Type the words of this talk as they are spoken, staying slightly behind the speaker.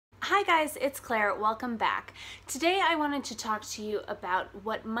Hi guys, it's Claire. Welcome back. Today I wanted to talk to you about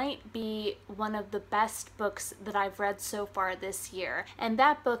what might be one of the best books that I've read so far this year, and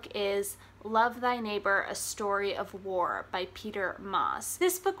that book is Love Thy Neighbor, A Story of War by Peter Maass.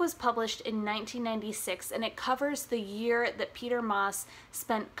 This book was published in 1996 and it covers the year that Peter Maass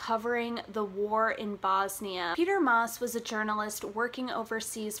spent covering the war in Bosnia. Peter Maass was a journalist working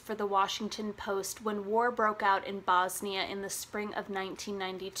overseas for the Washington Post when war broke out in Bosnia in the spring of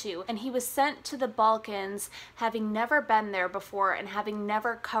 1992, and he was sent to the Balkans having never been there before and having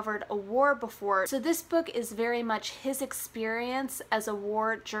never covered a war before. So this book is very much his experience as a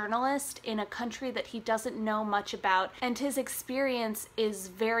war journalist in a country that he doesn't know much about, and his experience is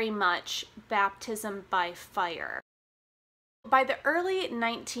very much baptism by fire. By the early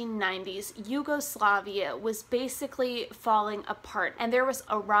 1990s, Yugoslavia was basically falling apart, and there was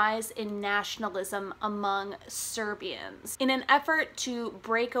a rise in nationalism among Serbians in an effort to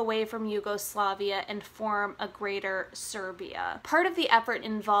break away from Yugoslavia and form a greater Serbia. Part of the effort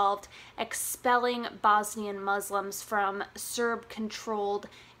involved expelling Bosnian Muslims from Serb-controlled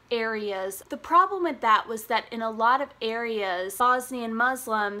areas. The problem with that was that in a lot of areas, Bosnian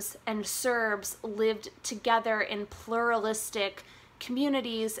Muslims and Serbs lived together in pluralistic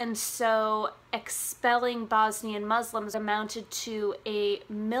communities, and so expelling Bosnian Muslims amounted to a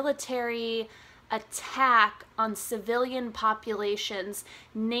military attack on civilian populations,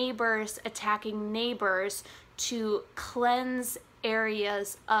 neighbors attacking neighbors to cleanse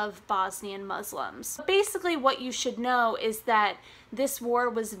areas of Bosnian Muslims. Basically, what you should know is that this war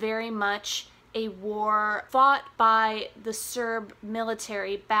was very much a war fought by the Serb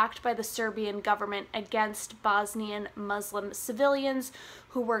military, backed by the Serbian government, against Bosnian Muslim civilians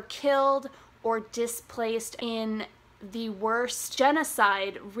who were killed or displaced in the worst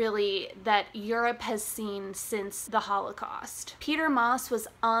genocide, really, that Europe has seen since the Holocaust. Peter Maass was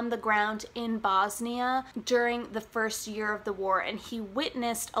on the ground in Bosnia during the first year of the war, and he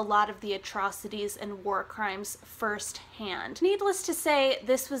witnessed a lot of the atrocities and war crimes firsthand. Needless to say,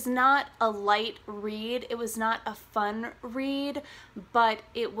 this was not a light read, it was not a fun read, but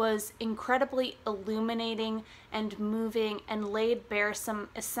it was incredibly illuminating and moving and laid bare some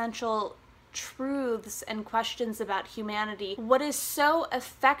essential truths and questions about humanity. What is so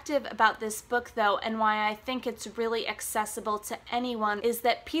effective about this book, though, and why I think it's really accessible to anyone, is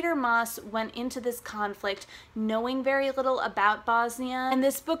that Peter Maass went into this conflict knowing very little about Bosnia, and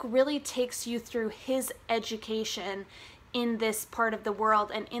this book really takes you through his education in this part of the world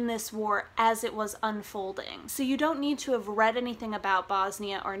and in this war as it was unfolding. So you don't need to have read anything about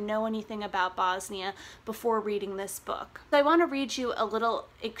Bosnia or know anything about Bosnia before reading this book. So I want to read you a little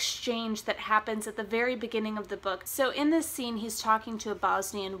exchange that happens at the very beginning of the book. So in this scene, he's talking to a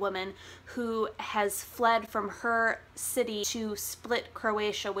Bosnian woman who has fled from her city to Split,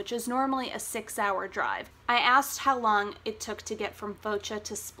 Croatia, which is normally a 6-hour drive. I asked how long it took to get from Foča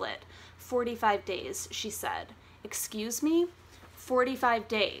to Split. 45 days, she said. Excuse me? 45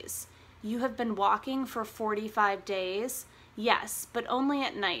 days. You have been walking for 45 days? Yes, but only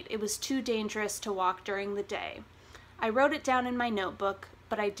at night. It was too dangerous to walk during the day. I wrote it down in my notebook,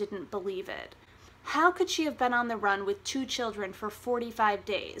 but I didn't believe it. How could she have been on the run with 2 children for 45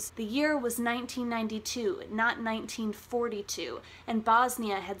 days? The year was 1992, not 1942, and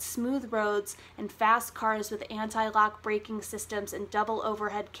Bosnia had smooth roads and fast cars with anti-lock braking systems and double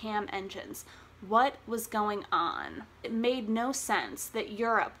overhead cam engines. What was going on? It made no sense that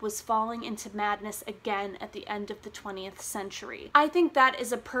Europe was falling into madness again at the end of the 20th century. I think that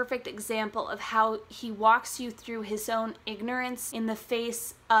is a perfect example of how he walks you through his own ignorance in the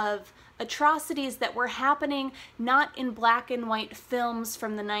face of atrocities that were happening not in black and white films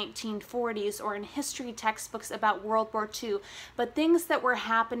from the 1940s or in history textbooks about World War II, but things that were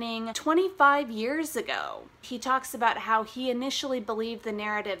happening 25 years ago. He talks about how he initially believed the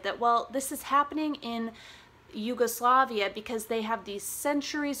narrative that, well, this is happening in Yugoslavia because they have these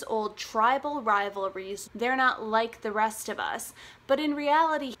centuries-old tribal rivalries. They're not like the rest of us. But in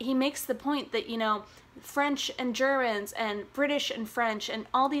reality, he makes the point that, you know, French and Germans and British and French and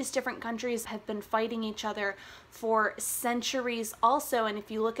all these different countries have been fighting each other for centuries also. And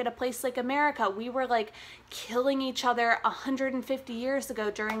if you look at a place like America, we were like killing each other 150 years ago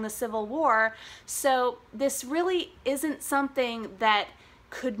during the Civil War. So this really isn't something that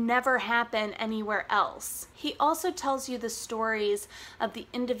could never happen anywhere else. He also tells you the stories of the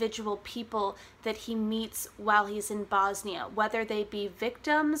individual people that he meets while he's in Bosnia, whether they be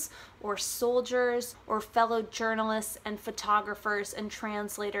victims or soldiers or fellow journalists and photographers and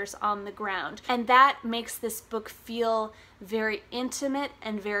translators on the ground. And that makes this book feel very intimate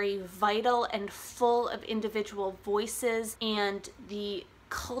and very vital and full of individual voices and the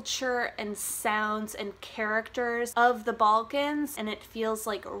culture and sounds and characters of the Balkans, and it feels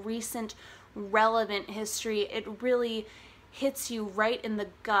like recent, relevant history. It really hits you right in the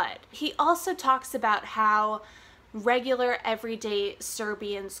gut. He also talks about how regular, everyday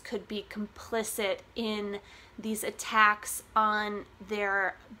Serbians could be complicit in these attacks on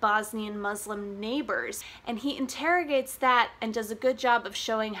their Bosnian Muslim neighbors. And he interrogates that and does a good job of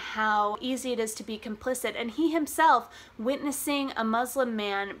showing how easy it is to be complicit. And he himself, witnessing a Muslim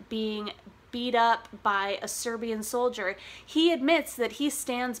man being beat up by a Serbian soldier, he admits that he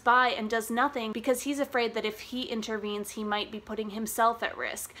stands by and does nothing because he's afraid that if he intervenes, he might be putting himself at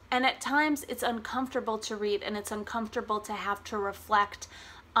risk. And at times it's uncomfortable to read, and it's uncomfortable to have to reflect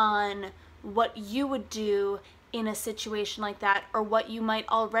on what you would do in a situation like that, or what you might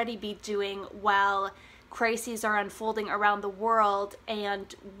already be doing while crises are unfolding around the world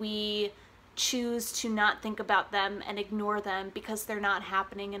and we choose to not think about them and ignore them because they're not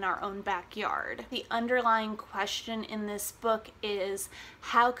happening in our own backyard. The underlying question in this book is,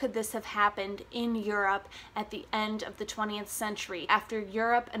 how could this have happened in Europe at the end of the 20th century, after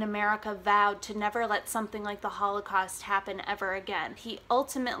Europe and America vowed to never let something like the Holocaust happen ever again? He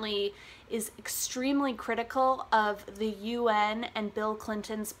ultimately is extremely critical of the UN and Bill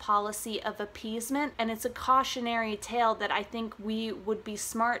Clinton's policy of appeasement, and it's a cautionary tale that I think we would be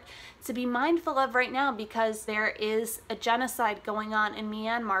smart to be mindful of right now, because there is a genocide going on in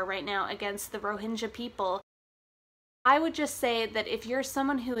Myanmar right now against the Rohingya people. I would just say that if you're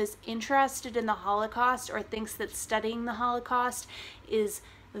someone who is interested in the Holocaust or thinks that studying the Holocaust is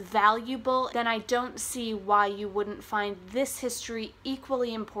valuable, then I don't see why you wouldn't find this history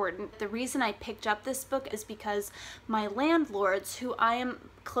equally important. The reason I picked up this book is because my landlords, who I am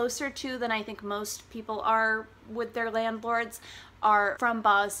closer to than I think most people are with their landlords, are from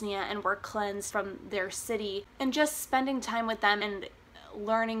Bosnia and were cleansed from their city. And just spending time with them and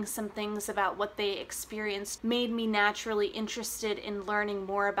learning some things about what they experienced made me naturally interested in learning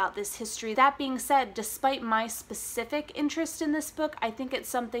more about this history. That being said, despite my specific interest in this book, I think it's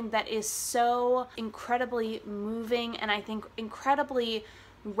something that is so incredibly moving and I think incredibly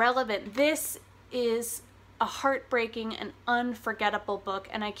relevant. This is a heartbreaking and unforgettable book,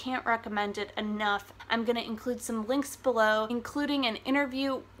 and I can't recommend it enough. I'm going to include some links below, including an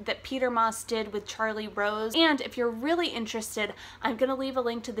interview that Peter Maass did with Charlie Rose. And if you're really interested, I'm going to leave a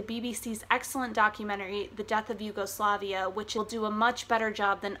link to the BBC's excellent documentary, The Death of Yugoslavia, which will do a much better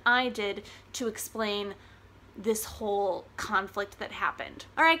job than I did to explain this whole conflict that happened.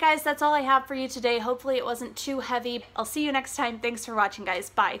 Alright guys, that's all I have for you today. Hopefully it wasn't too heavy. I'll see you next time. Thanks for watching,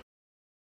 guys. Bye.